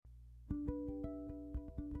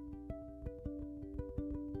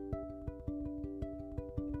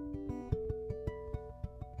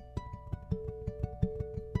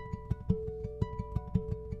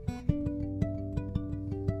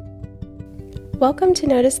Welcome to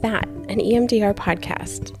Notice That, an EMDR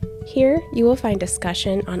podcast. Here, you will find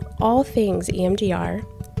discussion on all things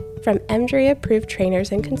EMDR from EMDRI-approved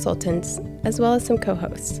trainers and consultants, as well as some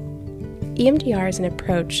co-hosts. EMDR is an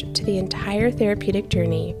approach to the entire therapeutic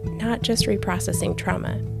journey, not just reprocessing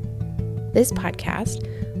trauma. This podcast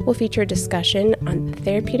will feature discussion on the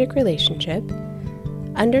therapeutic relationship,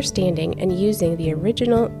 understanding and using the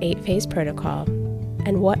original 8-phase protocol,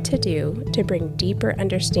 and what to do to bring deeper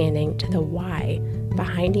understanding to the why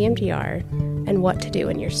behind EMDR and what to do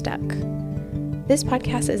when you're stuck. This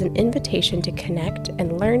podcast is an invitation to connect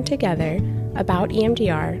and learn together about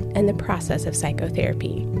EMDR and the process of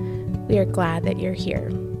psychotherapy. We are glad that you're here.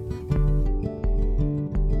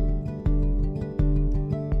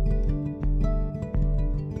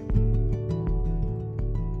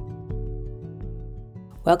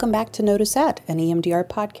 Welcome back to Notice That, an EMDR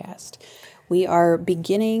podcast. We are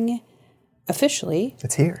beginning officially.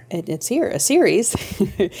 It's here, a series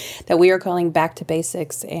that we are calling Back to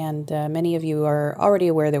Basics. And many of you are already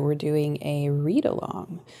aware that we're doing a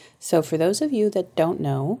read-along. So for those of you that don't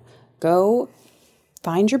know, go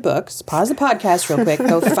find your books. Pause the podcast real quick.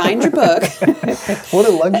 Go find your book. What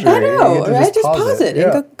a luxury. I know, right? Just pause it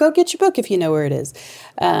yeah. and go get your book if you know where it is.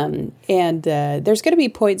 And there's going to be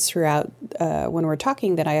points throughout when we're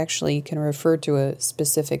talking that I actually can refer to a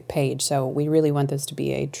specific page. So we really want this to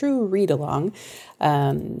be a true read-along.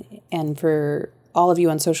 And for all of you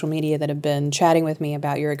on social media that have been chatting with me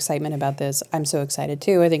about your excitement about this, I'm so excited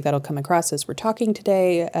too. I think that'll come across as we're talking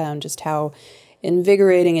today, just how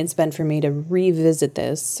invigorating it's been for me to revisit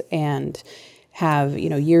this and have,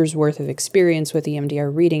 years worth of experience with EMDR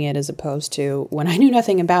reading it as opposed to when I knew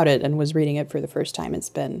nothing about it and was reading it for the first time. It's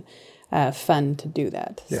been fun to do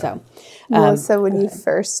that. Yeah. So when you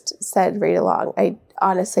first said read along, I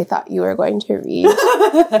honestly thought you were going to read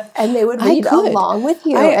and they would read along with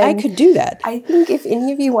you. I could do that. I think if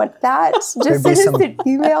any of you want that, just send us an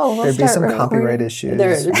email. There'd be some copyright issues.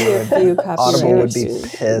 There'd be a few copyright Audible would issues.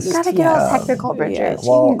 be pissed. You gotta get all technical, Bridget. Yeah.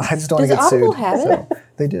 Well, I just don't want to get sued. Does Audible have it?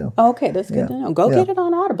 They do. Oh, okay, that's good to know. Go get it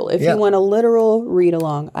on Audible. If you want a literal read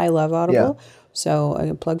along. I love Audible, so I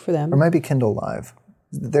can plug for them. Or it might be Kindle Live.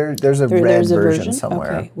 There's a red version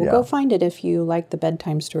somewhere. Okay, well, go find it if you like the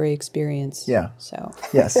bedtime story experience. Yeah. So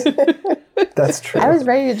yes, that's true. I was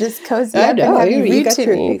ready to just cozy up and have you read to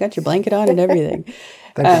me. You got your blanket on and everything.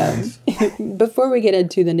 Before we get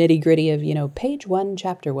into the nitty gritty of page 1,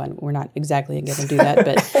 chapter 1, we're not exactly going to do that,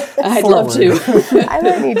 but I'd love to. I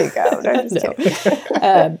don't need to go. No, just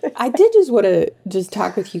kidding. I did just want to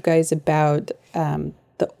talk with you guys about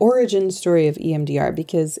the origin story of EMDR,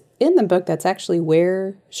 because in the book, that's actually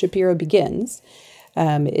where Shapiro begins,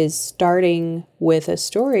 is starting with a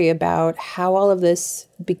story about how all of this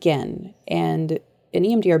began. And in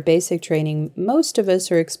EMDR basic training, most of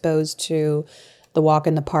us are exposed to the walk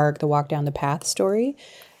in the park, the walk down the path story.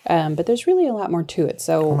 But there's really a lot more to it.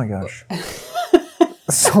 So, oh my gosh.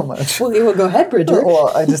 So much. Well, go ahead, Bridger.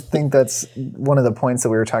 Well, I just think that's one of the points that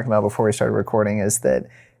we were talking about before we started recording is that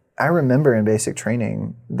I remember in basic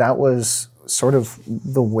training, that was sort of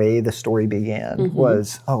the way the story began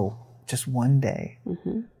was, just one day,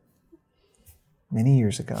 many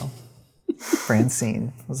years ago,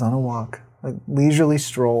 Francine was on a walk, a leisurely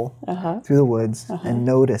stroll through the woods and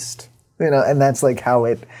noticed, and that's like how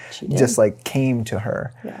it just like came to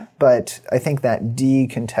her. Yeah. But I think that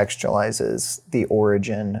decontextualizes the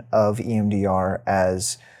origin of EMDR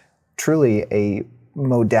as truly a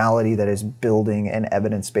modality that is building an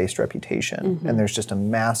evidence-based reputation. And there's just a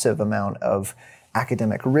massive amount of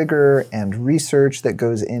academic rigor and research that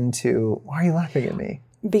goes into... Why are you laughing at me?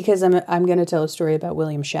 Because I'm going to tell a story about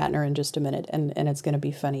William Shatner in just a minute, and it's going to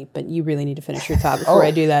be funny, but you really need to finish your thought before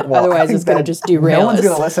I do that. Well, otherwise, it's going to just derail us. No one's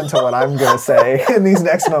going to listen to what I'm going to say in these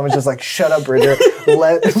next moments. Just like, shut up, Bridger.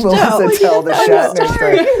 Let Melissa tell the Shatner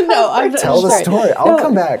story. No, tell the story. I'll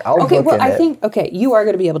come back. I'll book in it. You are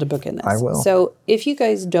going to be able to book in this. I will. So if you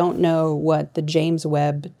guys don't know what the James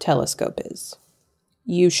Webb Telescope is,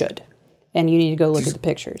 you should. And you need to go look at the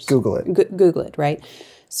pictures. Google it. Google it, right?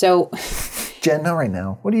 So... Jen, not right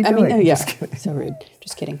now. What are you doing? Just kidding. So rude.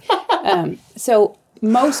 Just kidding. So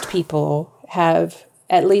most people have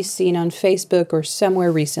at least seen on Facebook or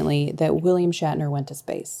somewhere recently that William Shatner went to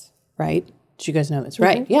space, right? Did you guys know this?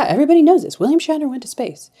 Right. Yeah, everybody knows this. William Shatner went to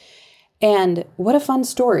space. And what a fun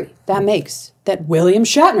story that makes, that William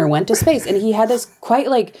Shatner went to space. And he had this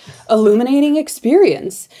quite illuminating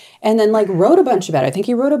experience and then wrote a bunch about it. I think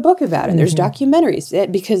he wrote a book about it. There's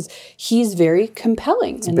documentaries because he's very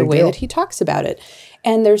compelling in the way that he talks about it.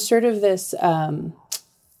 And there's sort of this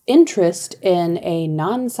interest in a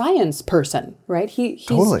non-science person, right?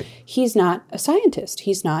 He's not a scientist.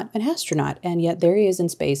 He's not an astronaut. And yet there he is in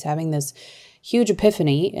space having this huge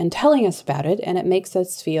epiphany and telling us about it. And it makes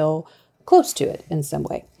us feel close to it in some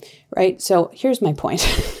way, right? So here's my point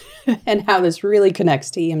and how this really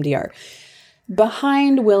connects to EMDR.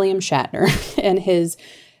 Behind William Shatner and his,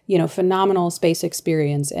 phenomenal space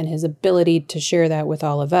experience and his ability to share that with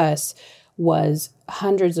all of us was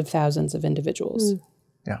hundreds of thousands of individuals.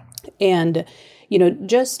 Yeah. And,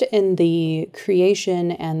 just in the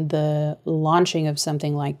creation and the launching of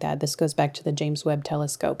something like that, this goes back to the James Webb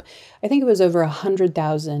Telescope. I think it was over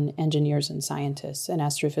 100,000 engineers and scientists and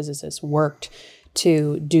astrophysicists worked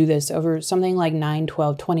to do this over something like 9,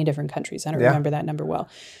 12, 20 different countries. I don't remember that number well.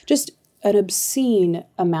 Just an obscene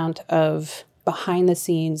amount of behind the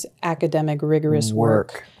scenes academic rigorous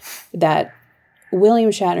work that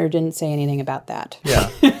William Shatner didn't say anything about that.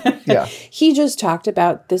 Yeah. He just talked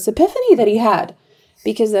about this epiphany that he had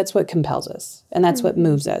because that's what compels us and that's what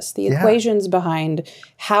moves us. The equations behind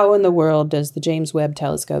how in the world does the James Webb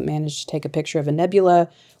Telescope manage to take a picture of a nebula,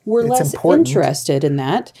 we're less interested in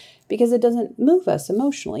that because it doesn't move us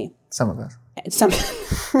emotionally. Some of us.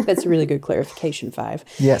 That's a really good clarification, 5.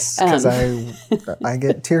 Yes, because I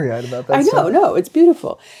get teary-eyed about that. I know, no, it's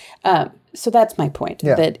beautiful. So that's my point,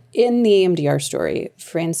 that in the EMDR story,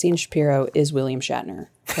 Francine Shapiro is William Shatner,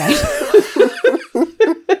 right?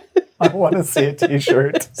 I want to see a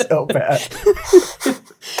T-shirt so bad.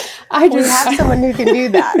 We have someone who can do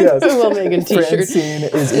that. Yes. We'll make a T-shirt. Francine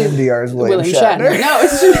is EMDR's William Shatner. No,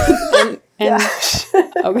 it's true.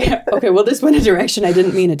 Okay. Well, this went a direction I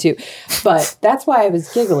didn't mean it to, but that's why I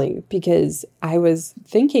was giggling because I was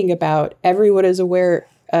thinking about everyone is aware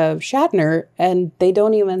of Shatner, and they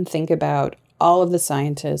don't even think about all of the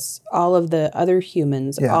scientists, all of the other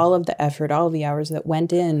humans, all of the effort, all of the hours that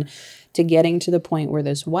went in to getting to the point where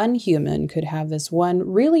this one human could have this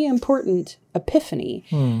one really important epiphany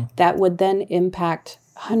that would then impact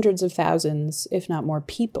hundreds of thousands, if not more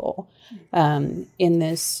people, in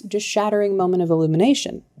this just shattering moment of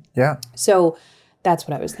illumination. Yeah. So that's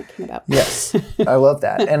what I was thinking about. Yes, I love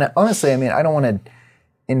that. And honestly, I don't want to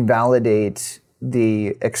invalidate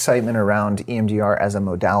the excitement around EMDR as a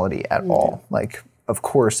modality at all. Like, of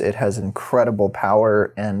course, it has incredible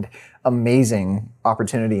power and amazing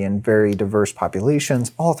opportunity in very diverse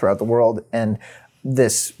populations all throughout the world. And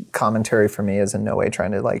this commentary for me is in no way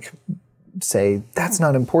trying to say that's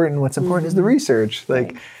not important. What's important is the research.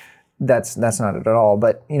 That's not it at all.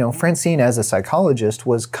 But, Francine as a psychologist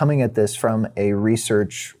was coming at this from a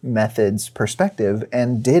research methods perspective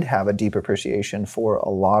and did have a deep appreciation for a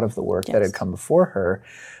lot of the work that had come before her.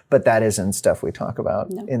 But that isn't stuff we talk about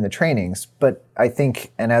in the trainings. But I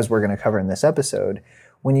think, and as we're going to cover in this episode,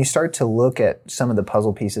 when you start to look at some of the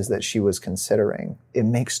puzzle pieces that she was considering, it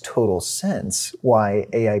makes total sense why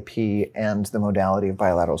AIP and the modality of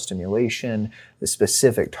bilateral stimulation, the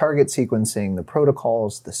specific target sequencing, the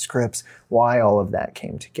protocols, the scripts, why all of that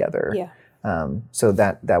came together. Yeah. So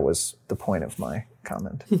that was the point of my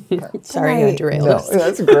comment. Sorry I derailed us. No,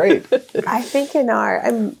 that's great. I think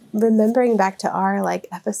I'm remembering back to our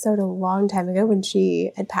episode a long time ago when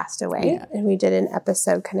she had passed away, and we did an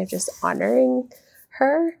episode kind of just honoring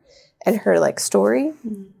her and her story.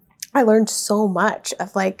 I learned so much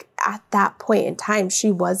of at that point in time,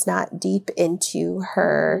 she was not deep into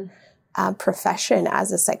her profession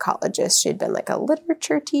as a psychologist. She'd been a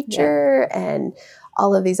literature teacher and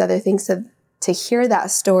all of these other things. So to hear that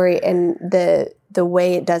story and the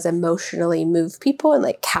way it does emotionally move people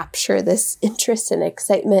and capture this interest and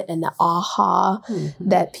excitement and the aha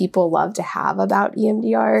that people love to have about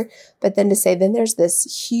EMDR. But then to say, then there's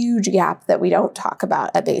this huge gap that we don't talk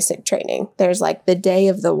about at basic training. There's the day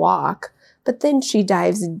of the walk, but then she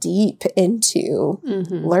dives deep into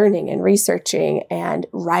learning and researching and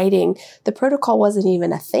writing. The protocol wasn't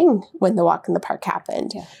even a thing when the walk in the park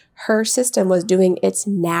happened. Yeah. Her system was doing its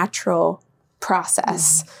natural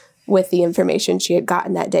process with the information she had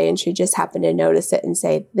gotten that day, and she just happened to notice it and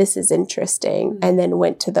say, this is interesting, and then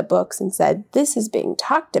went to the books and said, this is being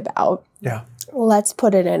talked about. Yeah. Well, let's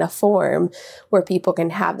put it in a form where people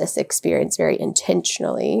can have this experience very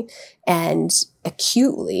intentionally and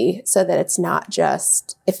acutely so that it's not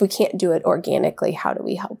just, if we can't do it organically, how do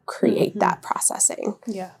we help create that processing?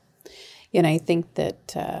 Yeah. And I think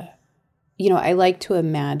that, I like to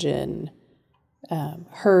imagine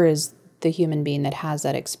her as the human being that has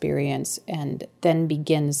that experience and then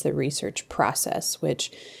begins the research process,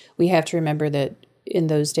 which we have to remember that in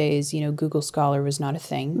those days, Google Scholar was not a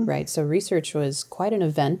thing, right? So research was quite an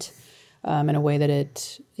event in a way that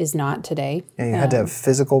it is not today. Yeah, you had to have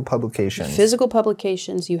physical publications. Physical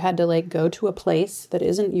publications. You had to like go to a place that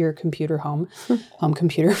isn't your computer home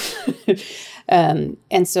computer.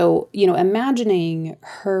 And so, imagining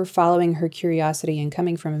her following her curiosity and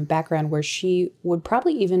coming from a background where she would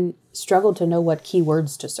probably even struggle to know what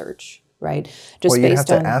keywords to search, right? Just you'd have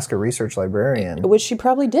to ask a research librarian. Which she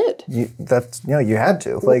probably did. You had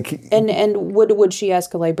to. And would she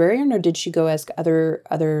ask a librarian, or did she go ask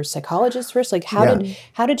other psychologists first? Like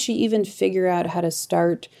how did she even figure out how to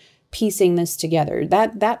start piecing this together?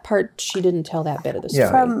 That part, she didn't tell that bit of the story.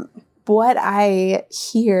 From what I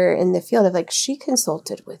hear in the field of she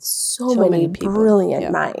consulted with so many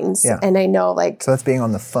brilliant minds. Yeah. And I know so that's being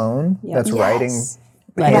on the phone. Yeah. That's writing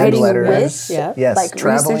letters. Yes.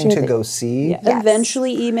 Traveling to go see. Yeah. Yes.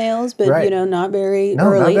 Eventually emails, but not very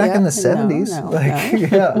early. Not back in the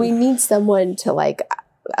 70s. We need someone to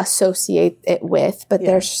associate it with, but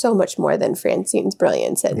there's so much more than Francine's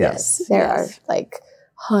brilliance in this. There are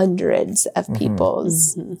hundreds of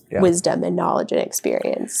people's wisdom and knowledge and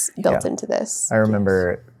experience built into this. I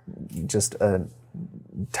remember just a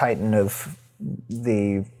titan of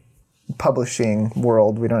the publishing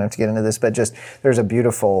world. We don't have to get into this, but just there's a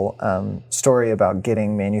beautiful story about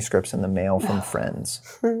getting manuscripts in the mail from friends.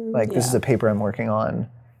 This is a paper I'm working on,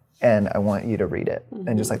 and I want you to read it,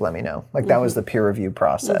 and just let me know. That was the peer review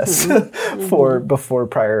process prior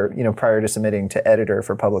to submitting to editor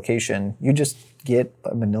for publication. You just get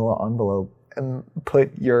a manila envelope and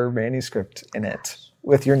put your manuscript in it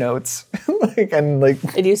with your notes, and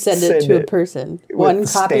you send it to a person, one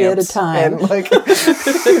copy at a time. And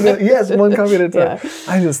yes, one copy at a time. Yeah.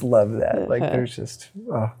 I just love that. There's just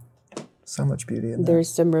so much beauty in that. There's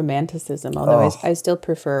some romanticism, although I still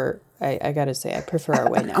prefer. I got to say, I prefer our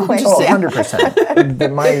way now.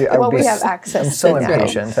 100%. We have access. I'm so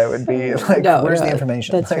impatient. I would be where's the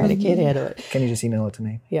information? That's right. I can't handle it. Can you just email it to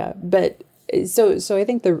me? Yeah, but so I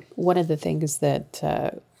think one of the things that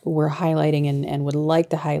we're highlighting and would like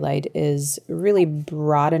to highlight is really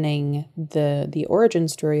broadening the origin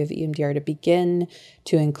story of EMDR to begin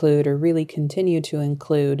to include, or really continue to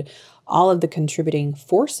include, all of the contributing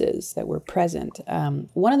forces that were present.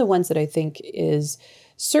 One of the ones that I think is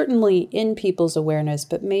certainly in people's awareness,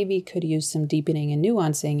 but maybe could use some deepening and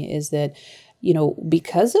nuancing, is that,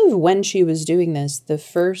 because of when she was doing this, the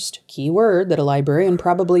first keyword that a librarian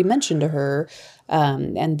probably mentioned to her,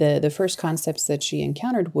 and the first concepts that she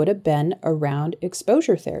encountered would have been around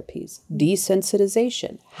exposure therapies,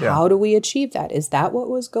 desensitization. Yeah. How do we achieve that? Is that what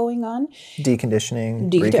was going on?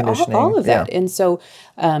 Deconditioning, reconditioning. All of that. Yeah. And so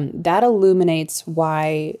that illuminates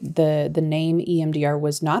why the name EMDR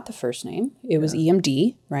was not the first name. It was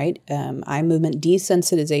EMD, right? Eye movement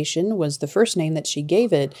desensitization was the first name that she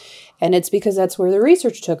gave it. And it's because that's where the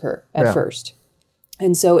research took her at first.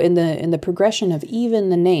 And so in the progression of even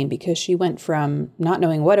the name, because she went from not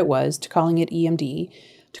knowing what it was to calling it EMD,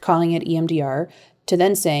 to calling it EMDR, to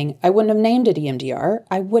then saying, I wouldn't have named it EMDR.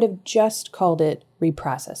 I would have just called it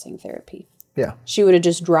reprocessing therapy. Yeah. She would have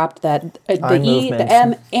just dropped that, the E, the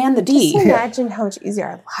M, and the D. Just imagine how much easier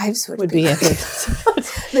our lives would be.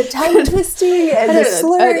 The tongue twisting and the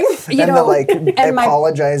slurring. And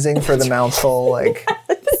apologizing for the mouthful,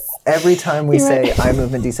 Every time we say eye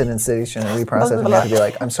movement desensitization and reprocessing, we have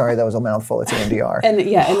to be I'm sorry, that was a mouthful. It's EMDR.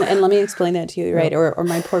 And let me explain that to you, right? Or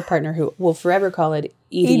my poor partner, who will forever call it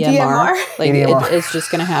EDMR. EDMR. It's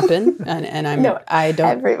just going to happen. And I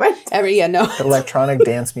don't. Everyone. Electronic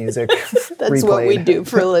dance music. That's replayed. What we do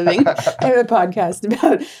for a living. I have a podcast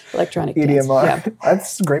about electronic EDMR. dance. Yeah.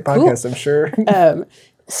 That's a great podcast, cool. I'm sure.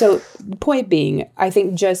 So point being, I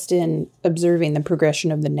think just in observing the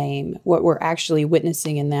progression of the name, what we're actually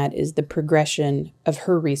witnessing in that is the progression of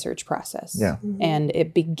her research process. Yeah. Mm-hmm. And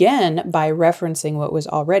it began by referencing what was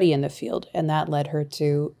already in the field, and that led her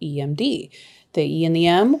to EMD. The E and the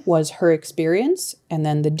M was her experience, and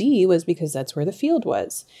then the D was because that's where the field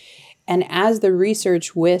was. And as the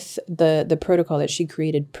research with the protocol that she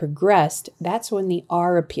created progressed, that's when the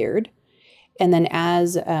R appeared. And then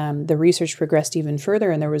as the research progressed even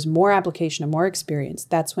further and there was more application and more experience,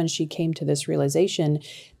 that's when she came to this realization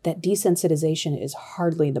that desensitization is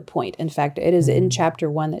hardly the point. In fact, it is in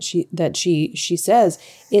chapter 1 that she says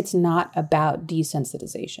it's not about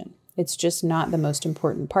desensitization. It's just not the most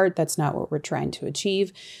important part. That's not what we're trying to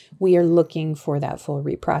achieve. We are looking for that full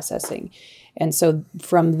reprocessing. And so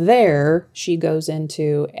from there, she goes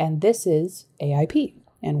into, and this is AIP.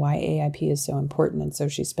 And why AIP is so important. And so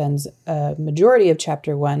she spends a majority of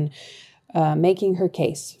chapter 1 making her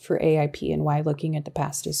case for AIP and why looking at the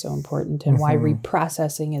past is so important and why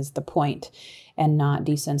reprocessing is the point and not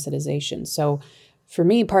desensitization. So for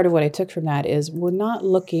me, part of what I took from that is we're not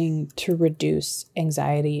looking to reduce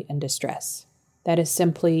anxiety and distress. That is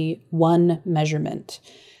simply one measurement.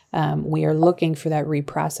 We are looking for that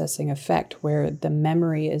reprocessing effect where the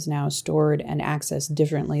memory is now stored and accessed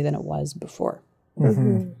differently than it was before.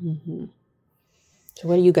 So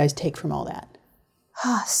what do you guys take from all that?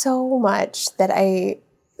 So much that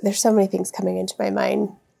there's so many things coming into my mind.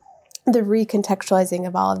 The recontextualizing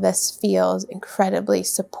of all of this feels incredibly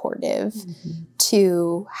supportive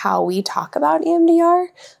to how we talk about EMDR,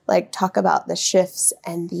 like talk about the shifts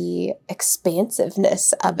and the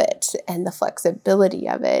expansiveness of it and the flexibility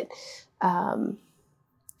of it.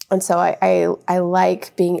 And so I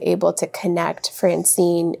like being able to connect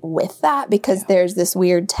Francine with that because there's this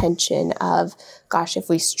weird tension of, gosh, if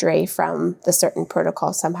we stray from the certain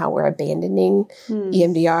protocol, somehow we're abandoning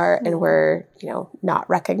EMDR and we're, not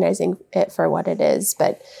recognizing it for what it is.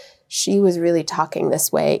 But she was really talking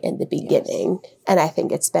this way in the beginning. Yes. And I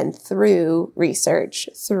think it's been through research,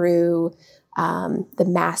 through the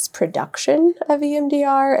mass production of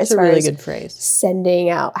EMDR. It's a really good phrase.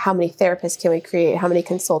 Sending out how many therapists can we create, how many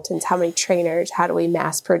consultants, how many trainers, how do we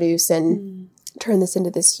mass produce and turn this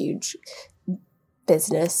into this huge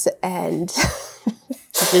business and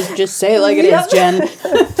just say it like it is, Jen.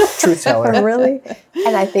 Truth teller. Really?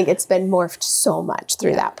 And I think it's been morphed so much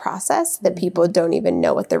through that process that people don't even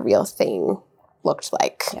know what the real thing looked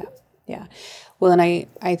like. Yeah. Well, and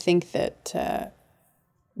I think that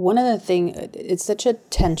one of the things, it's such a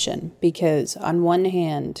tension because on one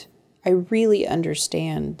hand, I really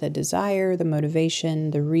understand the desire, the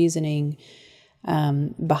motivation, the reasoning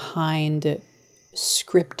behind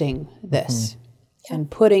scripting this and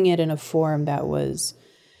putting it in a form that was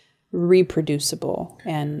reproducible.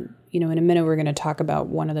 And, in a minute, we're going to talk about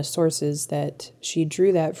one of the sources that she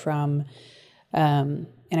drew that from. And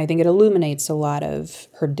I think it illuminates a lot of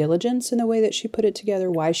her diligence in the way that she put it together,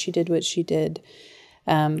 why she did what she did.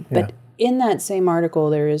 But in that same article,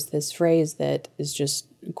 there is this phrase that is just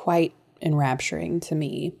quite enrapturing to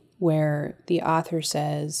me, where the author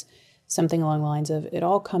says something along the lines of, it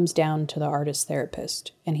all comes down to the artist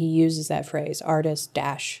therapist. And he uses that phrase,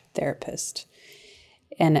 artist-therapist.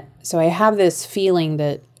 And so I have this feeling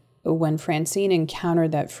that when Francine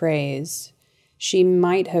encountered that phrase, she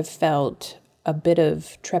might have felt a bit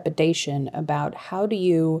of trepidation about how do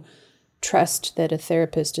you trust that a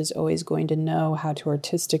therapist is always going to know how to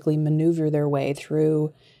artistically maneuver their way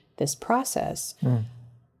through this process.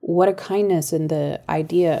 What a kindness in the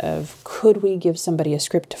idea of, could we give somebody a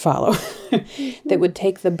script to follow that would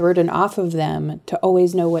take the burden off of them to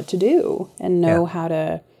always know what to do and know how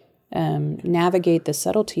to navigate the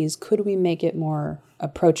subtleties? Could we make it more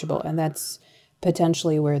approachable? And that's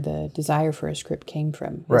potentially where the desire for a script came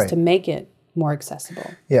from, is to make it more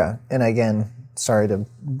accessible. Yeah. And again, sorry to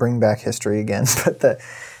bring back history again, but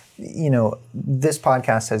this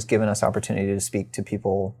podcast has given us opportunity to speak to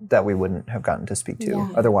people that we wouldn't have gotten to speak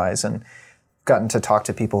to otherwise, and gotten to talk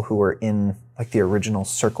to people who were in the original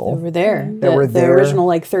circle. Over there. That were there. The original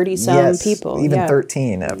 30-some people. Even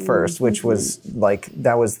 13 at first, which was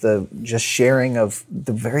that was the just sharing of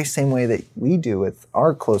the very same way that we do with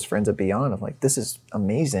our close friends at Beyond of this is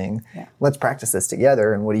amazing. Yeah. Let's practice this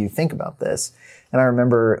together. And what do you think about this? And I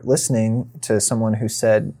remember listening to someone who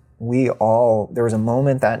said, there was a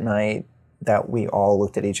moment that night that we all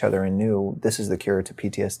looked at each other and knew this is the cure to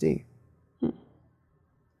PTSD.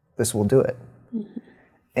 This will do it.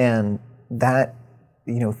 And that,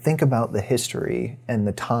 think about the history and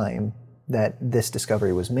the time that this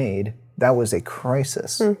discovery was made. That was a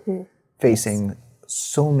crisis facing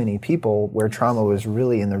so many people, where trauma was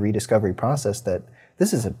really in the rediscovery process, that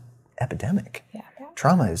this is an epidemic. Yeah.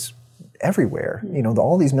 Trauma is everywhere.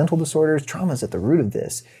 All these mental disorders, trauma is at the root of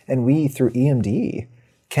this. And we, through EMD,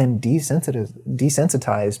 can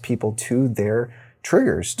desensitize people to their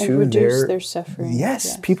triggers, and reduce their suffering.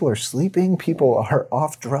 Yes, people are sleeping, people are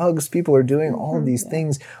off drugs, people are doing all of these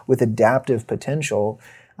things with adaptive potential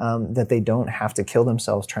that they don't have to kill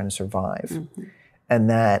themselves trying to survive.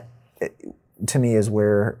 And that, to me, is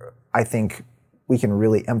where I think we can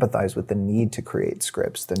really empathize with the need to create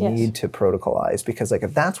scripts, the need to protocolize, because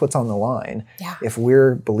if that's what's on the line, if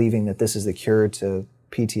we're believing that this is the cure to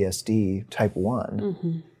PTSD type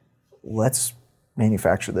 1, let's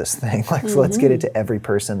manufacture this thing. Let's get it to every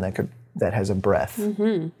person that has a breath,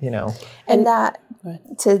 And that,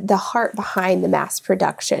 to the heart behind the mass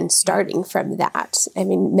production, starting from that. I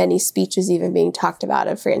mean, many speeches even being talked about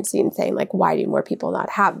of Francine saying, why do more people not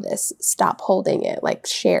have this? Stop holding it,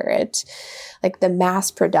 share it. The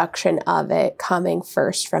mass production of it coming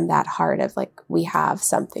first from that heart of we have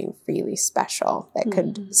something really special that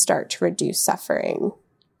could start to reduce suffering.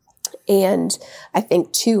 And I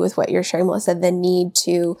think too, with what you're sharing, Melissa,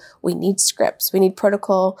 we need scripts, we need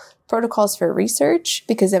protocols for research,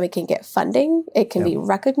 because then we can get funding. It can be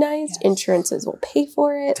recognized. Yes. Insurances will pay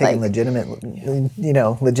for it. Taken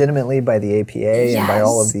legitimately by the APA and by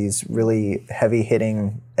all of these really heavy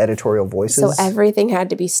hitting editorial voices. So everything had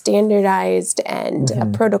to be standardized and a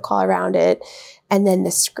protocol around it. And then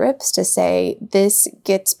the scripts to say this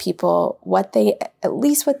gets people what they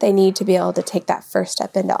need to be able to take that first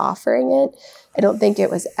step into offering it. I don't think it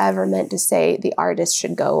was ever meant to say the artist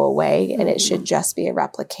should go away and it should just be a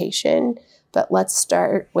replication. But let's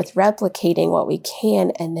start with replicating what we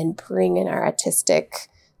can and then bring in our artistic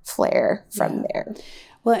flair from there.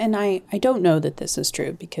 Well, and I don't know that this is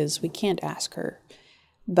true because we can't ask her.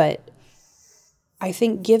 But I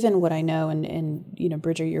think given what I know and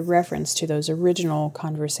Bridger, your reference to those original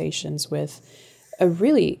conversations with a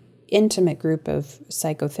really intimate group of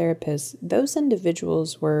psychotherapists, those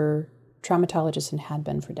individuals were traumatologists and had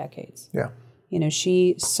been for decades. Yeah.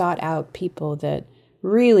 She sought out people that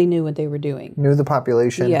really knew what they were doing. Knew the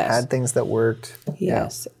population, had things that worked.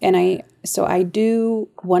 Yes. Yeah. And I do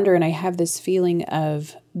wonder, and I have this feeling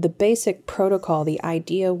of the basic protocol, the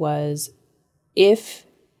idea was if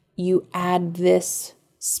you add this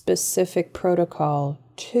specific protocol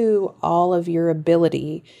to all of your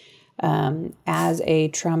ability as a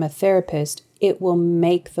trauma therapist, it will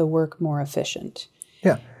make the work more efficient.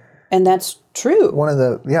 Yeah. And that's true.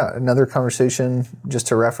 Another conversation, just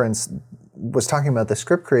to reference, was talking about the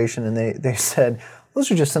script creation, and they said,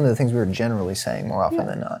 those are just some of the things we were generally saying more often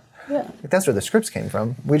than not. Yeah. That's where the scripts came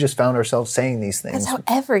from. We just found ourselves saying these things. That's how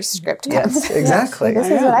every script comes. Yes, exactly. This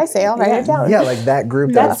is what I say. I'll write it down. Yeah, like that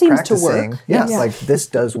group that seems practicing. to work. Yeah, like this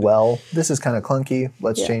does well. This is kind of clunky.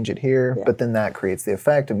 Let's change it here. Yeah. But then that creates the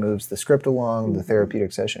effect. It moves the script along. The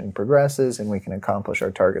therapeutic session progresses, and we can accomplish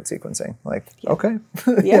our target sequencing. Like, okay.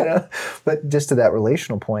 But just to that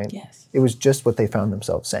relational point, it was just what they found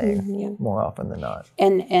themselves saying more often than not.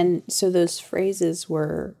 And so those phrases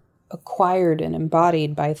were acquired and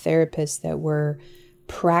embodied by therapists that were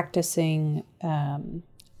practicing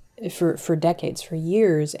for decades, for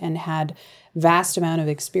years, and had vast amount of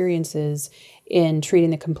experiences in treating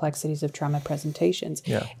the complexities of trauma presentations.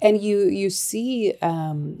 Yeah. And you see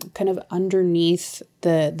kind of underneath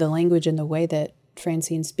the language and the way that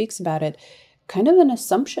Francine speaks about it, kind of an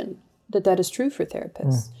assumption that is true for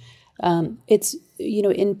therapists. It's,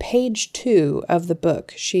 in page 2 of the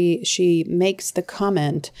book, she makes the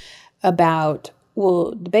comment about, well,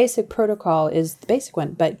 the basic protocol is the basic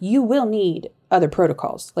one, but you will need other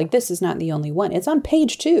protocols. Like, this is not the only one. It's on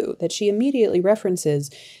page 2 that she immediately references.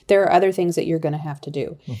 There are other things that you're going to have to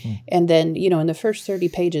do. And then, in the first 30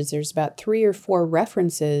 pages, there's about 3 or 4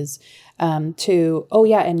 references to,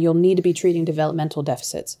 and you'll need to be treating developmental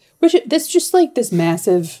deficits, which this just like this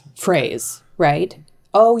massive phrase, right?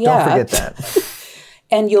 Oh, yeah. Don't forget that.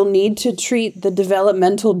 And you'll need to treat the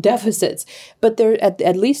developmental deficits. But there,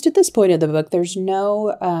 at least at this point of the book, there's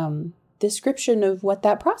no description of what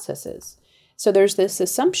that process is. So there's this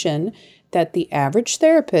assumption that the average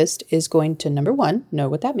therapist is going to, number one, know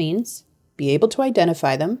what that means, be able to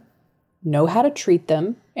identify them, know how to treat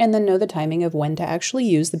them, and then know the timing of when to actually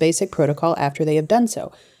use the basic protocol after they have done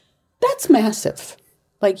so. That's massive.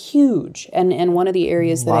 Like huge. And one of the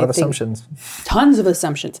areas that I think... A lot of assumptions. Tons of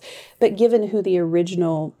assumptions. But given who the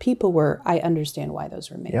original people were, I understand why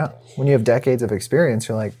those were made. Yeah. When you have decades of experience,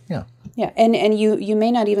 you're like, yeah. Yeah. And you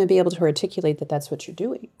may not even be able to articulate that that's what you're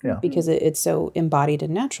doing. Yeah. Because it's so embodied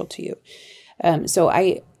and natural to you. So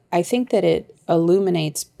I think that it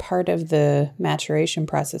illuminates part of the maturation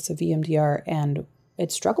process of EMDR and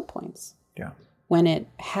its struggle points. Yeah. When it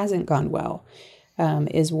hasn't gone well.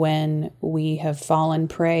 Is when we have fallen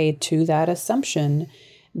prey to that assumption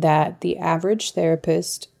that the average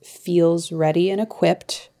therapist feels ready and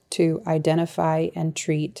equipped to identify and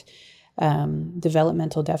treat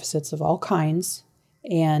developmental deficits of all kinds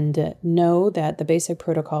and know that the basic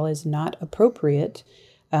protocol is not appropriate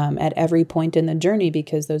at every point in the journey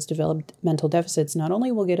because those developmental deficits not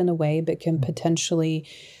only will get in the way, but can potentially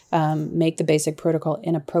make the basic protocol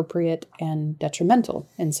inappropriate and detrimental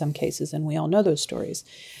in some cases. And we all know those stories.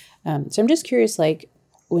 So I'm just curious, like,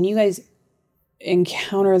 when you guys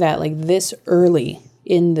encounter that, like this early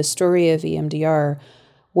in the story of EMDR,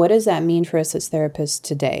 what does that mean for us as therapists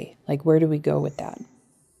today? Like, where do we go with that?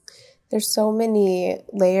 There's so many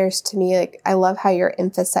layers to me. Like, I love how you're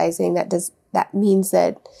emphasizing that means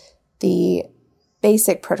that the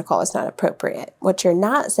basic protocol is not appropriate. What you're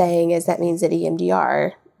not saying is that means that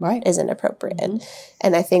EMDR isn't appropriate.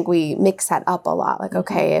 And I think we mix that up a lot. Like,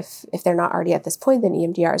 okay, if they're not already at this point, then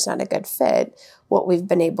EMDR is not a good fit. What we've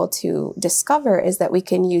been able to discover is that we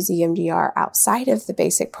can use EMDR outside of the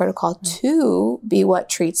basic protocol to be what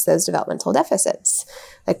treats those developmental deficits.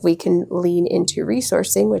 Like, we can lean into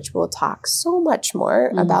resourcing, which we'll talk so much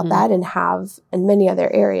more about that and have in many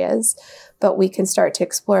other areas. But we can start to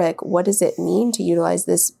explore, like, what does it mean to utilize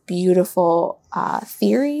this beautiful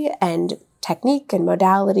theory and technique and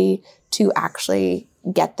modality to actually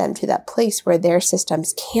get them to that place where their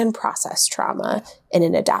systems can process trauma in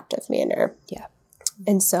an adaptive manner. Yeah.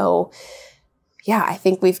 And so, I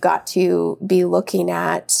think we've got to be looking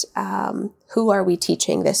at who are we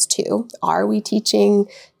teaching this to? Are we teaching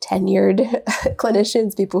tenured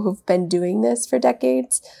clinicians, people who've been doing this for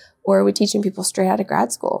decades? Or are we teaching people straight out of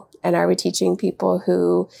grad school? And are we teaching people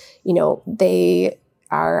who, they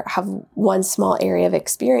have one small area of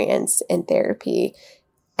experience in therapy,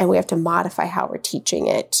 and we have to modify how we're teaching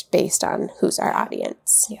it based on who's our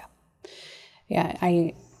audience? Yeah.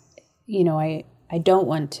 I don't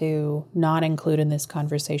want to not include in this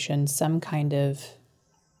conversation some kind of,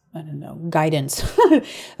 guidance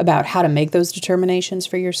about how to make those determinations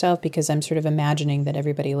for yourself, because I'm sort of imagining that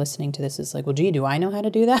everybody listening to this is like, well, gee, do I know how to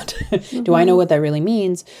do that? Do I know what that really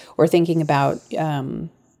means? Or thinking about,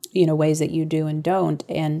 ways that you do and don't.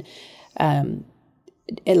 And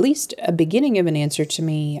at least a beginning of an answer to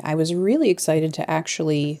me, I was really excited to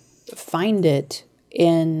actually find it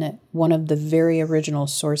in one of the very original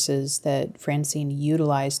sources that Francine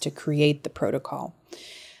utilized to create the protocol.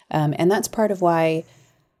 And that's part of why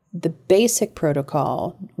the basic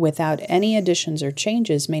protocol, without any additions or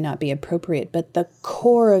changes, may not be appropriate, but the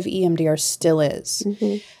core of EMDR still is.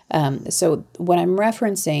 So what I'm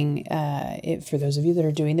referencing, for those of you that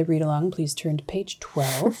are doing the read-along, please turn to page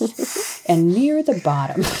 12. And near the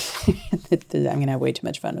bottom, I'm going to have way too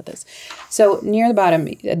much fun with this. So near the bottom,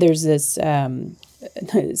 there's this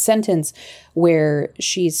sentence where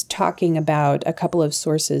she's talking about a couple of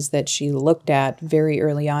sources that she looked at very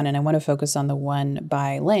early on, and I want to focus on the one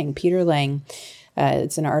by Lang, Peter Lang.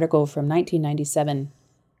 It's an article from 1997,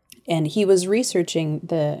 and he was researching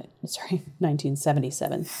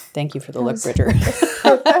 1977. Thank you for the look, Bridger.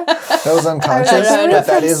 That was unconscious, but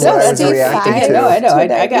that is what I was reacting to. I know.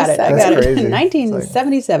 I got it. Crazy.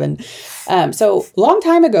 1977. So long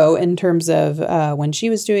time ago in terms of when she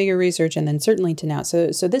was doing her research, and then certainly to now. So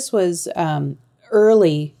this was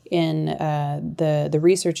early in the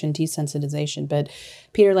research in desensitization, but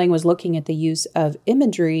Peter Lang was looking at the use of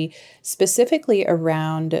imagery specifically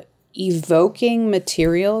around evoking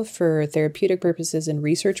material for therapeutic purposes and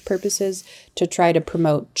research purposes to try to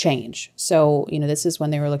promote change. So, this is when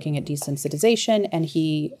they were looking at desensitization, and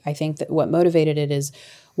I think that what motivated it is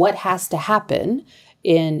what has to happen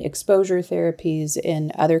in exposure therapies,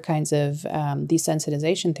 in other kinds of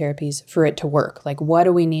desensitization therapies for it to work. Like, what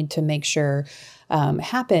do we need to make sure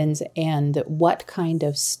happens, and what kind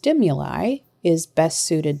of stimuli is best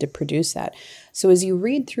suited to produce that? So as you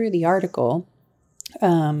read through the article,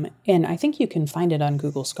 and I think you can find it on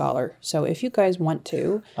Google Scholar. So if you guys want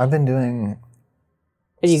to. I've been doing.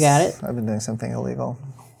 You got it? I've been doing something illegal.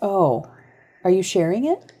 Oh, are you sharing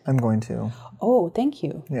it? I'm going to. Oh, thank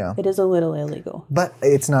you. Yeah. It is a little illegal. But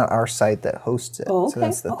it's not our site that hosts it. Oh, okay. So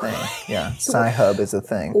that's the thing. Yeah. Sci-Hub is a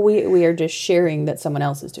thing. We are just sharing that someone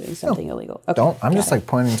else is doing something illegal. Okay, I'm just like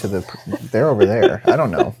pointing to they're over there. I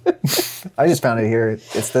don't know. I just found it here.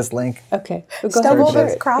 It's this link. Okay. Stumble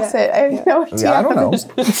across it. I have no idea. Yeah, I don't know.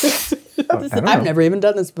 I've never even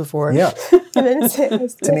done this before. Yeah.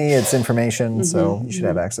 To me, it's information, so you should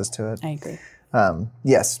have access to it. I agree.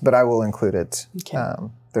 Yes, but I will include it. Okay.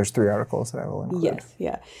 There's 3 articles that I will include. Yes,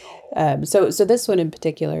 yeah. So this one in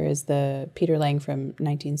particular is the Peter Lang from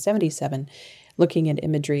 1977, looking at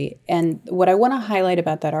imagery. And what I want to highlight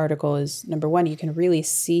about that article is, number one, you can really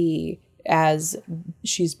see as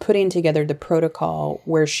she's putting together the protocol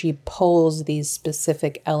where she pulls these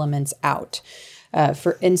specific elements out.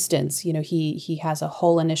 For instance, he has a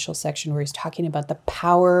whole initial section where he's talking about the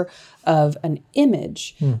power of an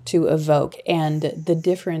image to evoke, and the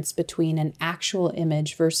difference between an actual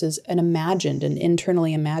image versus an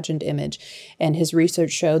internally imagined image. And his research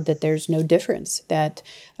showed that there's no difference, that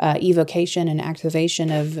evocation and activation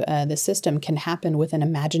of the system can happen with an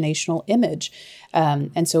imaginational image.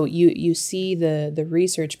 And so you see the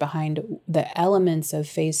research behind the elements of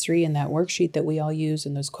phase 3 in that worksheet that we all use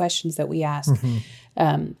and those questions that we ask.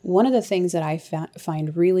 One of the things that I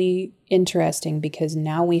find really interesting, because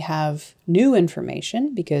now we have new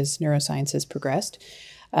information because neuroscience has progressed,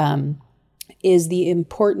 is the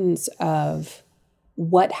importance of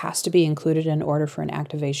what has to be included in order for an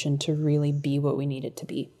activation to really be what we need it to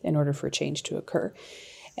be in order for change to occur.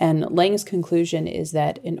 And Lang's conclusion is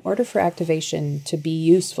that in order for activation to be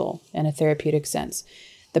useful in a therapeutic sense,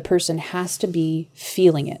 the person has to be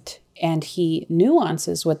feeling it. And he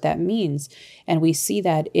nuances what that means. And we see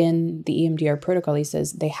that in the EMDR protocol. He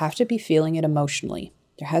says they have to be feeling it emotionally.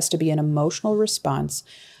 There has to be an emotional response.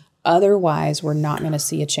 Otherwise, we're not going to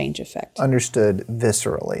see a change effect. Understood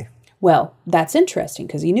viscerally. Well, that's interesting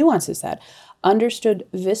because he nuances that. Understood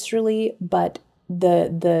viscerally, but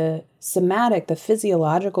the somatic, the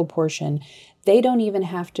physiological portion, they don't even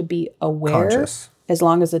have to be aware Conscious. As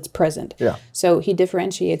long as it's present. Yeah. So he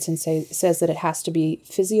differentiates and says that it has to be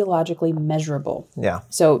physiologically measurable. Yeah.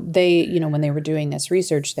 So they, when they were doing this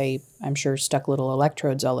research, they, I'm sure, stuck little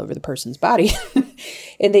electrodes all over the person's body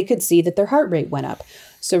and they could see that their heart rate went up.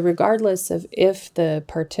 So regardless of if the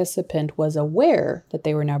participant was aware that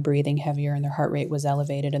they were now breathing heavier and their heart rate was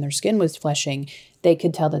elevated and their skin was flushing, they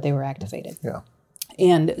could tell that they were activated. Yeah.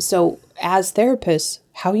 And so as therapists,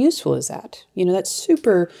 how useful is that? That's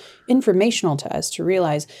super informational to us to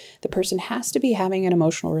realize the person has to be having an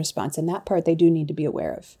emotional response. And that part they do need to be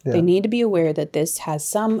aware of. Yeah. They need to be aware that this has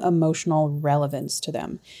some emotional relevance to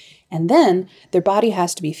them. And then their body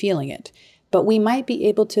has to be feeling it. But we might be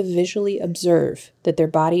able to visually observe that their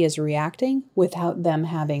body is reacting without them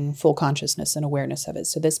having full consciousness and awareness of it.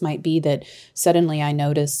 So this might be that suddenly I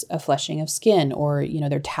notice a flushing of skin, or,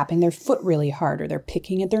 they're tapping their foot really hard, or they're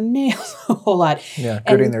picking at their nails a whole lot. Yeah,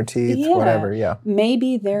 gritting their teeth, whatever, yeah.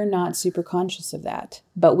 Maybe they're not super conscious of that,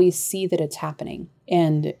 but we see that it's happening.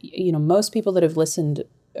 And, most people that have listened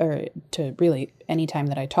to really any time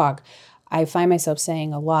that I talk, I find myself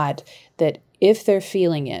saying a lot that if they're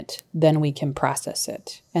feeling it, then we can process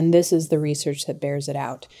it. And this is the research that bears it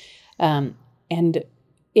out. And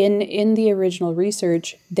in the original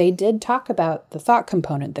research, they did talk about the thought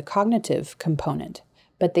component, the cognitive component,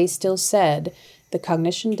 but they still said the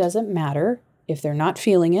cognition doesn't matter if they're not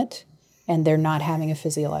feeling it and they're not having a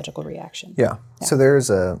physiological reaction. Yeah. So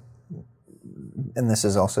there's and this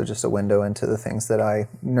is also just a window into the things that I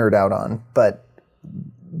nerd out on, but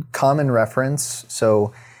common reference.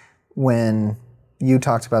 So when you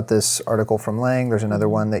talked about this article from Lang, there's another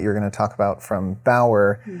one that you're going to talk about from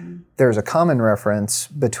Bauer. Mm-hmm. There's a common reference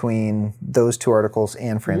between those two articles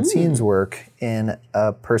and Francine's work in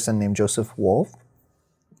a person named Joseph Wolfe,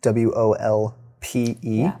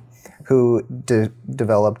 W-O-L-P-E, who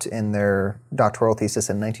developed in their doctoral thesis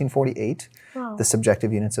in 1948 the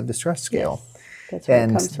subjective units of distress scale. Yes. That's where it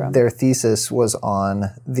comes from. Their thesis was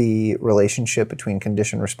on the relationship between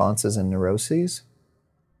conditioned responses and neuroses.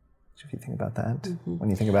 So if you think about that, when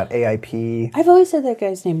you think about AIP. I've always said that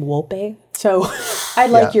guy's name Wolpe, so I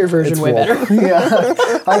like your version way better. Yeah,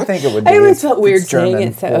 I think it would be. I always felt weird saying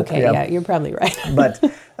it, so okay, yeah, you're probably right. But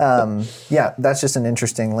that's just an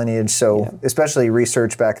interesting lineage. So especially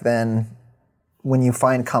research back then, when you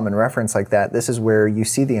find common reference like that, this is where you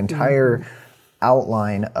see the entire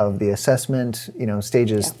outline of the assessment,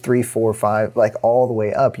 stages 3, 4, 5, like all the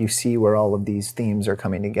way up. You see where all of these themes are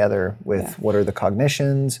coming together with what are the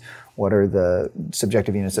cognitions, what are the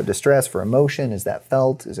subjective units of distress for emotion, is that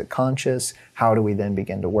felt, is it conscious, how do we then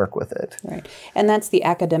begin to work with it? Right, and that's the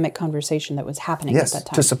academic conversation that was happening at that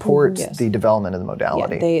time. To support the development of the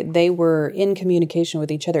modality. Yeah, they were in communication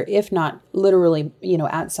with each other, if not literally,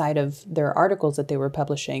 outside of their articles that they were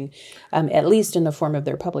publishing, at least in the form of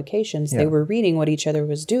their publications, they were reading what each other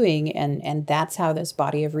was doing, and that's how this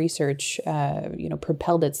body of research,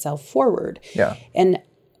 propelled itself forward. Yeah. And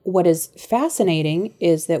what is fascinating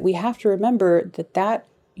is that we have to remember that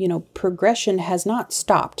progression has not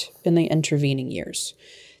stopped in the intervening years.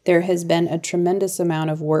 There has been a tremendous amount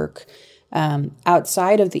of work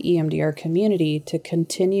outside of the EMDR community to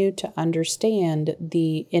continue to understand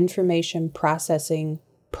the information processing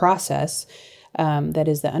process that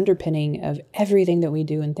is the underpinning of everything that we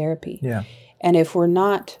do in therapy. Yeah. And if we're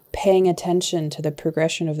not paying attention to the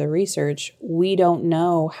progression of the research, we don't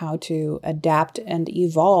know how to adapt and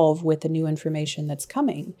evolve with the new information that's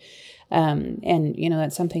coming. And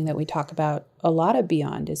that's something that we talk about a lot at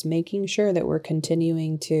Beyond, is making sure that we're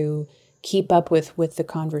continuing to keep up with the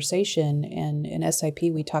conversation. And in SIP,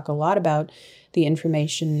 we talk a lot about the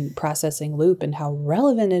information processing loop and how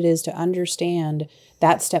relevant it is to understand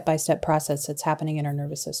that step-by-step process that's happening in our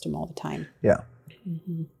nervous system all the time. Yeah.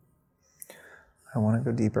 Mm-hmm. I want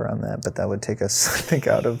to go deeper on that, but that would take us, I think,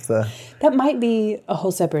 out of the... That might be a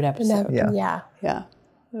whole separate episode. Yeah.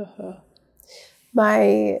 Uh-huh.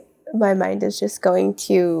 My mind is just going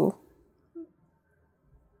to,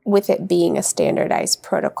 with it being a standardized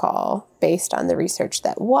protocol based on the research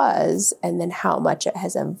that was, and then how much it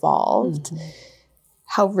has evolved.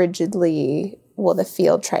 how rigidly will the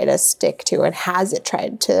field try to stick to, and has it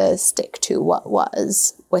tried to stick to what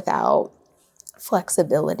was without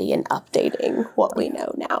flexibility and updating what we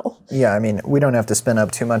know now? Yeah, I mean, we don't have to spin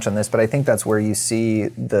up too much on this, but I think that's where you see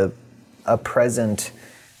a present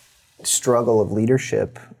struggle of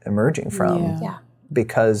leadership emerging from. Yeah.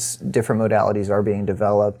 Because different modalities are being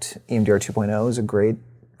developed. EMDR 2.0 is a great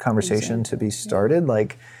conversation to be started.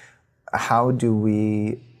 Like, how do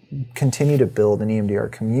we continue to build an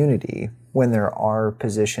EMDR community when there are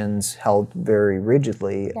positions held very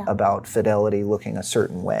rigidly about fidelity looking a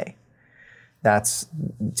certain way? That's,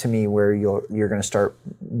 to me, where you're going to start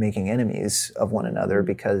making enemies of one another,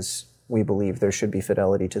 because we believe there should be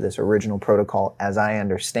fidelity to this original protocol as I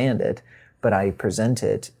understand it, but I present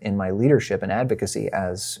it in my leadership and advocacy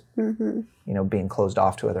as being closed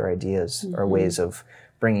off to other ideas or ways of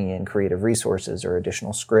bringing in creative resources or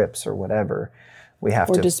additional scripts or whatever. We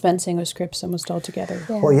have to dispensing of scripts almost altogether.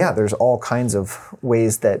 Yeah. Well, yeah, there's all kinds of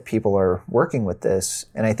ways that people are working with this,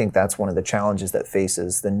 and I think that's one of the challenges that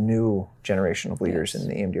faces the new generation of leaders in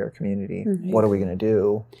the EMDR community. What are we going to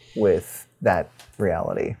do with that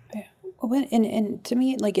reality? Yeah. Well, and to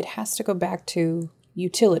me, like, it has to go back to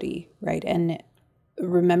utility, right? And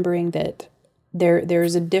remembering that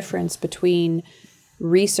there's a difference between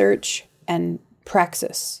research and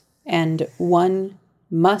praxis, and one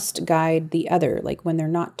must guide the other. Like, when they're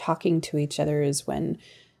not talking to each other is when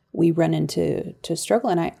we run into struggle.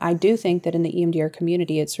 And I do think that in the EMDR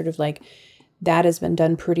community, it's sort of like that has been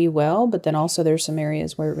done pretty well, but then also there's some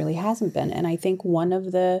areas where it really hasn't been. And I think one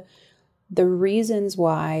of the reasons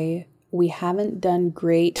why we haven't done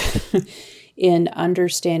great in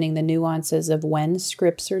understanding the nuances of when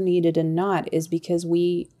scripts are needed and not is because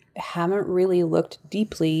we haven't really looked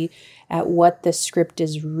deeply at what the script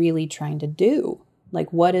is really trying to do.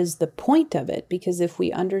 Like, what is the point of it? Because if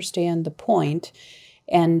we understand the point,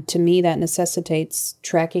 and to me that necessitates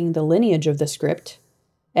tracking the lineage of the script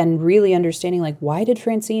and really understanding, like, why did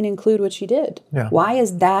Francine include what she did? Yeah. Why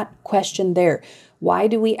is that question there? Why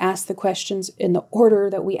do we ask the questions in the order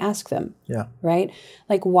that we ask them? Yeah. Right?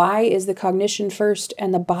 Like, why is the cognition first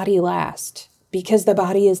and the body last? Because the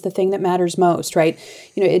body is the thing that matters most, right?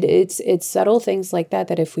 It's subtle things like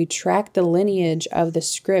that if we track the lineage of the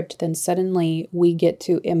script, then suddenly we get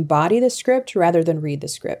to embody the script rather than read the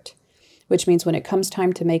script, which means when it comes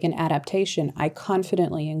time to make an adaptation, I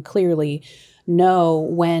confidently and clearly know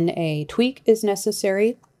when a tweak is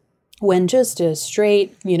necessary, when just a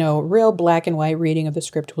straight, real black and white reading of the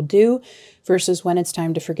script will do, versus when it's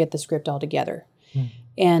time to forget the script altogether.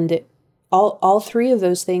 And all three of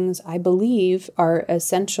those things, I believe, are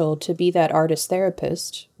essential to be that artist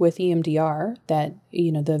therapist with EMDR that,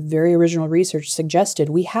 the very original research suggested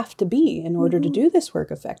we have to be in order to do this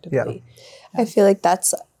work effectively. I feel like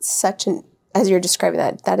that's such as you're describing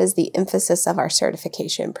that is the emphasis of our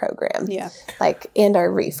certification program. Yeah. Like, and our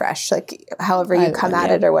refresh, like however you come at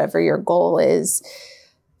it or whatever your goal is,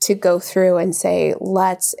 to go through and say,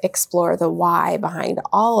 let's explore the why behind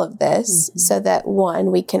all of this so that,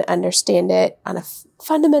 one, we can understand it on a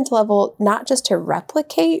fundamental level, not just to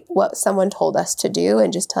replicate what someone told us to do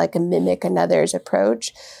and just to like mimic another's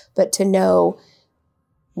approach, but to know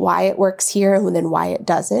why it works here and then why it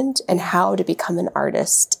doesn't, and how to become an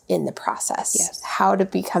artist in the process. Yes. How to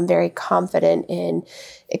become very confident in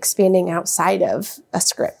expanding outside of a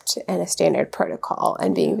script and a standard protocol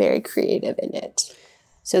and being very creative in it.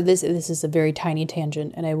 So this is a very tiny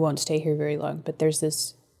tangent, and I won't stay here very long, but there's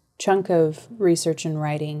this chunk of research and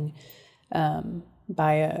writing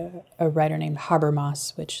by a writer named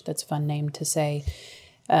Habermas, which that's a fun name to say.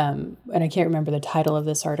 And I can't remember the title of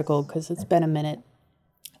this article because it's been a minute.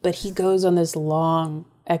 But he goes on this long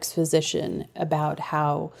exposition about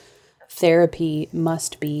how therapy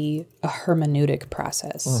must be a hermeneutic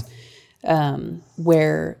process,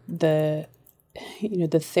 where the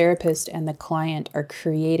therapist and the client are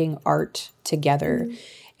creating art together.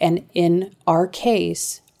 And in our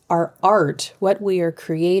case, our art, what we are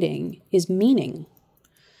creating, is meaning.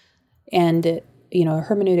 And, a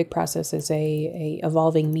hermeneutic process is a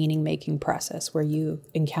evolving meaning-making process where you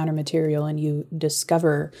encounter material and you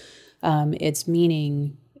discover its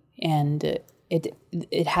meaning, and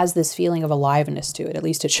it has this feeling of aliveness to it, at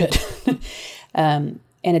least it should.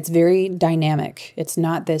 And it's very dynamic. It's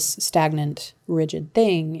not this stagnant, rigid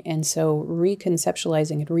thing. And so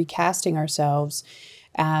reconceptualizing and recasting ourselves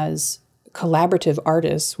as collaborative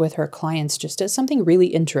artists with our clients just as something really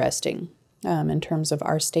interesting in terms of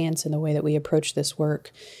our stance and the way that we approach this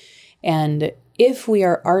work. And if we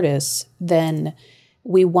are artists, then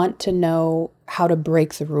we want to know how to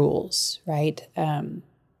break the rules, right?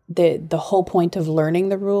 the whole point of learning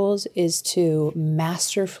the rules is to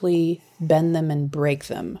masterfully bend them and break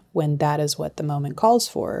them when that is what the moment calls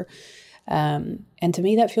for. And to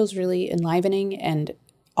me, that feels really enlivening. And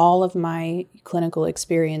all of my clinical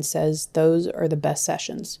experience says those are the best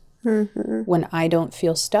sessions. Mm-hmm. When I don't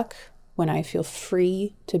feel stuck, when I feel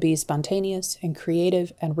free to be spontaneous and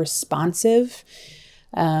creative and responsive,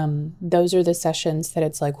 those are the sessions that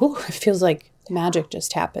it's like, whoo, it feels like magic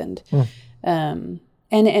just happened. And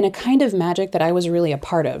a kind of magic that I was really a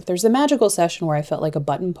part of. There's a magical session where I felt like a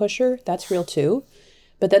button pusher. That's real too.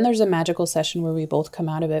 But then there's a magical session where we both come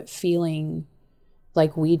out of it feeling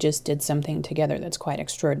like we just did something together that's quite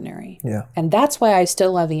extraordinary. Yeah. And that's why I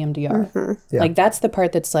still love EMDR. Mm-hmm. Yeah. Like that's the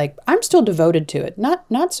part that's like, I'm still devoted to it.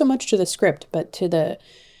 Not so much to the script, but to the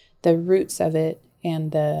roots of it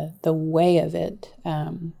and the way of it.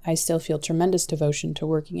 I still feel tremendous devotion to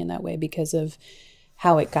working in that way because of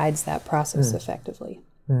how it guides that process effectively.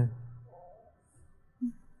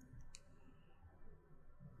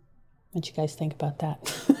 What you guys think about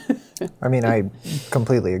that? I mean, I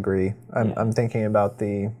completely agree. I'm thinking about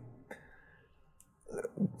the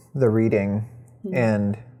reading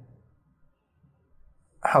and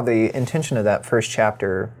how the intention of that first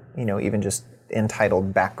chapter, even just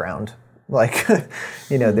entitled background, like,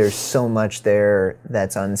 there's so much there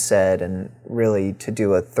that's unsaid, and really to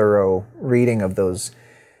do a thorough reading of those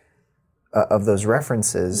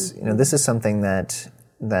references, this is something that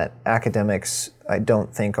academics, I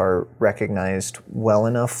don't think, are recognized well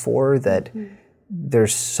enough for, that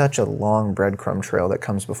there's such a long breadcrumb trail that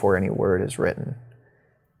comes before any word is written.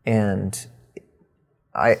 And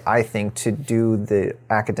I think to do the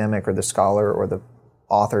academic or the scholar or the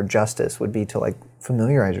author justice would be to like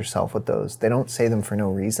familiarize yourself with those. They don't say them for no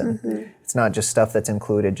reason. Mm-hmm. It's not just stuff that's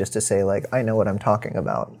included just to say like, I know what I'm talking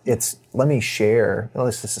about. It's let me share,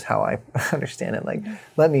 this is how I understand it, like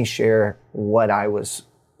let me share what I was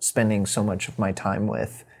spending so much of my time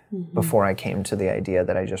with before I came to the idea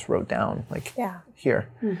that I just wrote down. Like, here,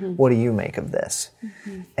 what do you make of this?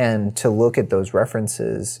 And to look at those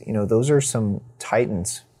references, those are some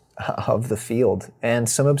titans of the field, and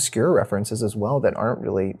some obscure references as well that aren't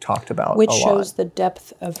really talked about Which a lot. shows the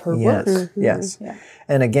depth of her work. Yes. Yeah.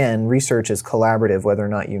 And again, research is collaborative, whether or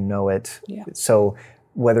not you know it. Yeah. So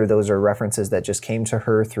whether those are references that just came to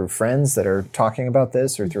her through friends that are talking about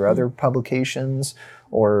this, or through other publications,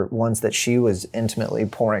 or ones that she was intimately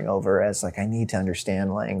poring over as like, I need to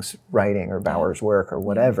understand Lang's writing or Bauer's work or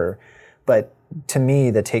whatever. But to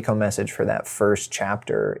me, the take-home message for that first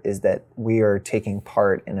chapter is that we are taking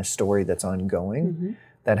part in a story that's ongoing,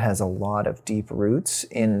 that has a lot of deep roots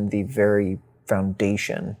in the very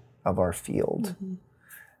foundation of our field.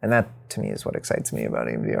 And that, to me, is what excites me about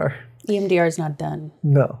EMDR. EMDR is not done.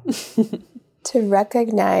 No. To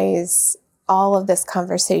recognize all of this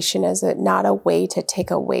conversation as not a way to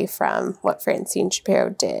take away from what Francine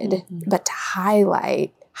Shapiro did, but to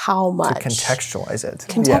highlight how much. To contextualize it.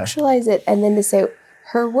 Contextualize it, and then to say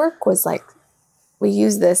her work was like, we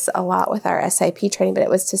use this a lot with our SIP training, but it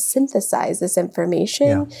was to synthesize this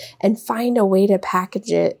information and find a way to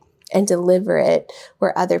package it and deliver it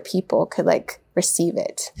where other people could like receive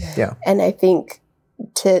it. Yeah. And I think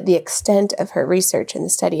to the extent of her research and the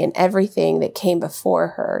study and everything that came before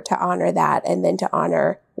her, to honor that, and then to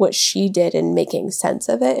honor what she did in making sense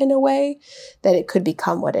of it in a way that it could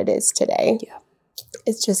become what it is today. Yeah.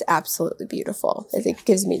 It's just absolutely beautiful. It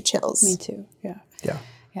gives me chills. Me too. Yeah. Yeah.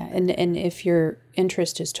 Yeah. And if your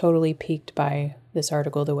interest is totally piqued by this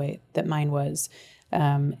article the way that mine was,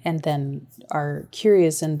 and then are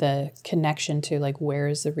curious in the connection to like, where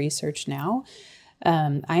is the research now?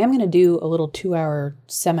 I am going to do a little 2-hour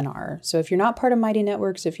seminar. So if you're not part of Mighty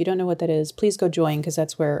Networks, if you don't know what that is, please go join, because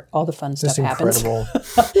that's where all the fun stuff happens. Incredible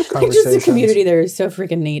conversations. Just the community there is so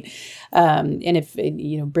freaking neat. And if,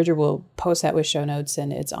 Bridger will post that with show notes,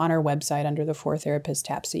 and it's on our website under the 4Therapist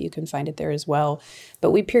tab, so you can find it there as well.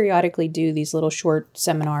 But we periodically do these little short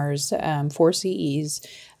seminars for CEs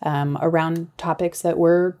around topics that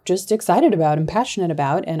we're just excited about and passionate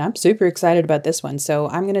about. And I'm super excited about this one. So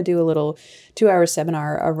I'm going to do a little 2-hour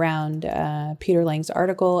seminar around Peter Lang's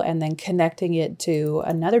article, and then connecting it to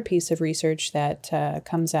another piece of research that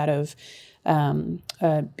comes out of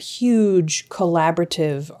a huge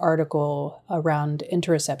collaborative article around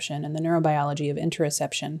interoception and the neurobiology of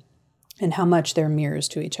interoception and how much they're mirrors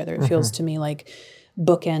to each other. It feels to me like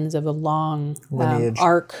bookends of a long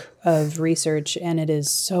arc of research, and it is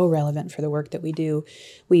so relevant for the work that we do.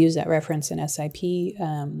 We use that reference in SIP,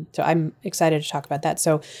 so I'm excited to talk about that.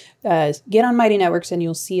 So get on Mighty Networks and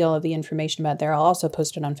you'll see all of the information about there. I'll also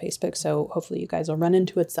post it on Facebook, so hopefully you guys will run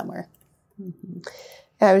into it somewhere.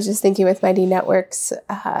 I was just thinking with Mighty Networks,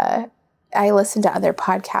 I listen to other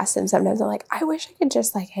podcasts and sometimes I'm like, I wish I could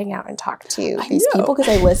just like hang out and talk to these people because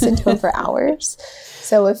I listen to them for hours.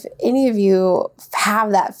 So if any of you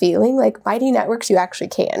have that feeling, like Mighty Networks, you actually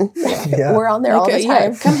can. Yeah. We're on there all the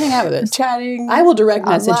time. Yeah, come hang out with us. Chatting. I will direct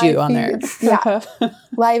message you on there. Yeah.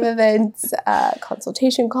 Live events,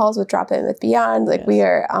 consultation calls with Drop In with Beyond. Like we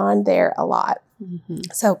are on there a lot. Mm-hmm.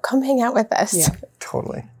 So come hang out with us. Yeah,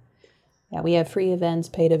 totally. Yeah, we have free events,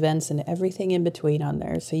 paid events, and everything in between on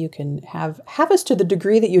there, so you can have us to the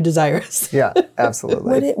degree that you desire us. Yeah,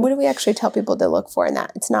 absolutely. What do we actually tell people to look for in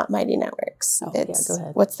that? It's not Mighty Networks. Go ahead.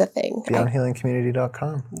 What's the thing?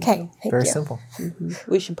 BeyondHealingCommunity.com. Okay, thank you. Very simple. Mm-hmm.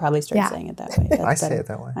 We should probably start saying it that way. I say it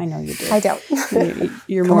that way. I know you do. I don't.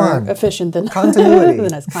 You're more efficient than continuity.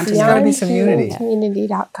 than us. There's got to be some unity.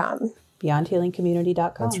 BeyondHealingCommunity.com.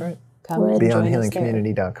 BeyondHealingCommunity.com. That's right. Come and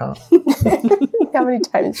BeyondHealingCommunity.com. How many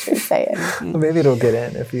times should we say it? Well, maybe it'll get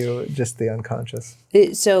in if you just the unconscious.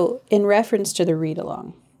 So in reference to the read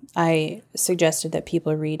along, I suggested that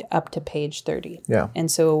people read up to page 30. Yeah.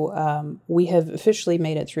 And so we have officially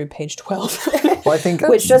made it through page 12. Well, I think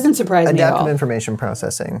which doesn't surprise me at all. Adaptive information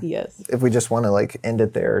processing. Yes. If we just want to like end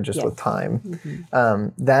it there just with time,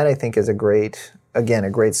 that I think is a great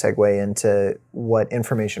segue into what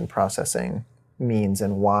information processing means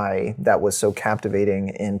and why that was so captivating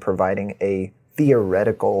in providing a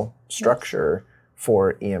theoretical structure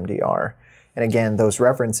for EMDR. And again, those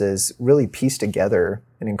references really piece together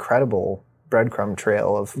an incredible breadcrumb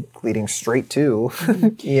trail of leading straight to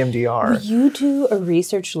EMDR. Will you do a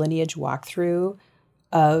research lineage walkthrough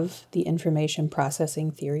of the information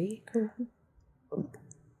processing theory?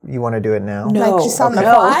 You want to do it now? No. Like just on the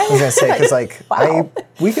fly? I was going to say, because like,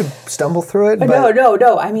 we could stumble through it. But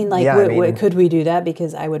no. I mean, like, could we do that?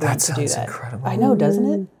 Because I would want to do that. That's incredible. I know,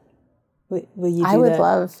 doesn't it? Will you do I would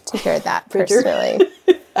love to hear that personally.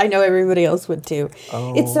 I know everybody else would too.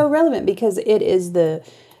 Oh. It's so relevant because it is the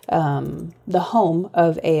home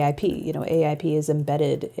of AIP. You know, AIP is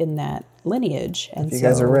embedded in that lineage. And if you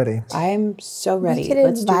guys are ready. I'm so ready. We could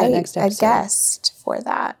invite a guest for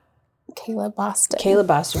that. Caleb Boston. Caleb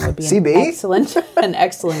Boston would be an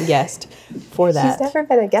excellent guest for that. He's never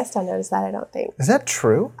been a guest on Notice That, I don't think. Is that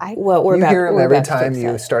true? You hear him every time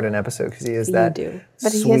you start an episode because he is that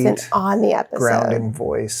but he isn't on the episode. Grounding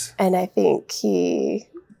voice. And I think he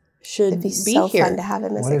should be so here. Fun to have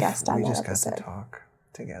him as a guest on the episode. We just got to talk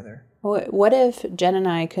together. What if Jen and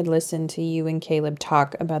I could listen to you and Caleb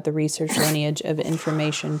talk about the research lineage of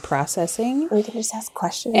information processing? We can just ask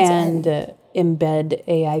questions. And embed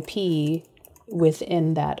AIP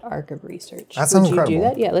within that arc of research. That sounds incredible. Would you do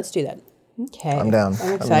that? Yeah, let's do that. Okay. I'm down.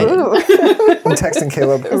 I'm excited. I'm texting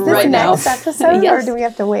Caleb right now. Is this next episode or do we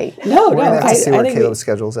have to wait? No. We're going to have to see where Caleb's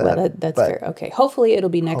schedule's at. Well, that's fair. Okay. Hopefully it'll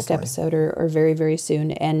be next episode or very, very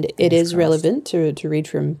soon. And it is relevant to read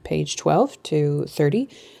from page 12 to 30.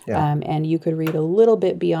 Yeah. And you could read a little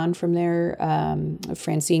bit beyond from there.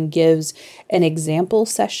 Francine gives an example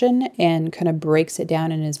session and kind of breaks it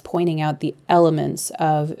down and is pointing out the elements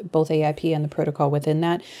of both AIP and the protocol within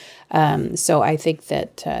that. So I think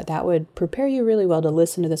that that would prepare you really well to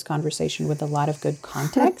listen to this conversation with a lot of good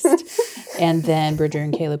context. And then Bridger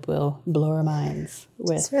and Caleb will blow our minds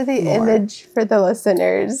with just for the image for the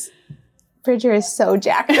listeners. Bridger is so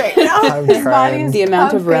jacked right now. I'm trying. The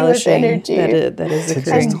amount of relishing that is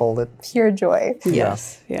occurring. Just hold it. Pure joy.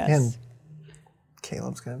 Yes. And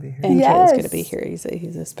Caleb's going to be here. And Caleb's going to be here. He's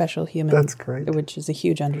a special human. That's great. Which is a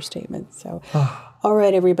huge understatement. So, all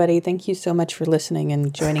right, everybody. Thank you so much for listening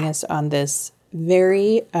and joining us on this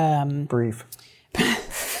very brief.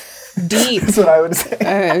 Deep. That's what I would say.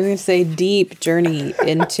 I was going to say deep journey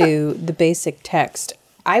into the basic text.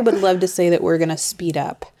 I would love to say that we're going to speed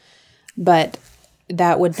up. But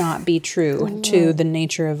that would not be true to the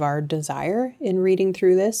nature of our desire in reading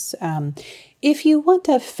through this. If you want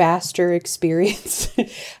a faster experience,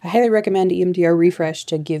 I highly recommend EMDR Refresh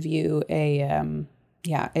to give you a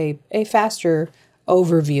faster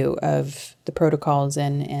overview of the protocols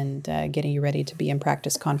and getting you ready to be in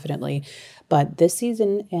practice confidently. But this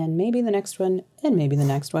season and maybe the next one and maybe the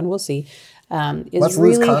next one, we'll see. Let's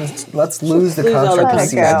lose the construct of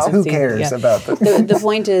seasons. Who cares about that? The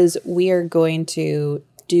point is we are going to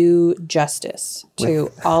do justice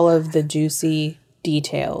to all of the juicy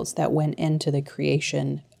details that went into the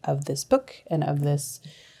creation of this book and of this,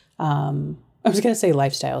 I was going to say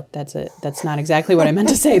lifestyle. That's not exactly what I meant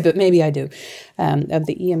to say, but maybe I do. Of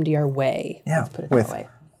the EMDR way. Yeah, let's put it that way.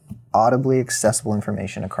 Audibly accessible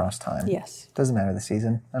information across time. Yes. Doesn't matter the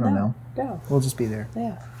season. I don't know. No. We'll just be there.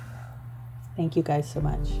 Yeah. Thank you guys so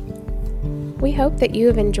much. We hope that you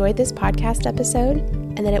have enjoyed this podcast episode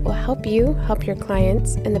and that it will help you help your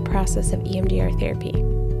clients in the process of EMDR therapy.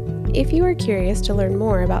 If you are curious to learn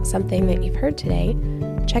more about something that you've heard today,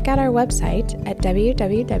 check out our website at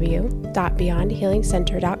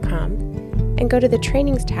www.beyondhealingcenter.com and go to the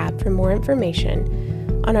Trainings tab for more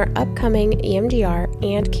information on our upcoming EMDR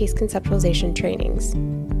and case conceptualization trainings.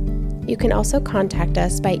 You can also contact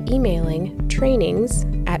us by emailing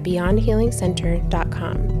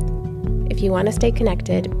trainings@beyondhealingcenter.com. If you want to stay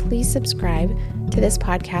connected, please subscribe to this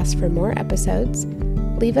podcast for more episodes,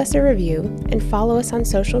 leave us a review, and follow us on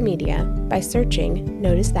social media by searching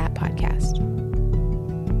Notice That Podcast.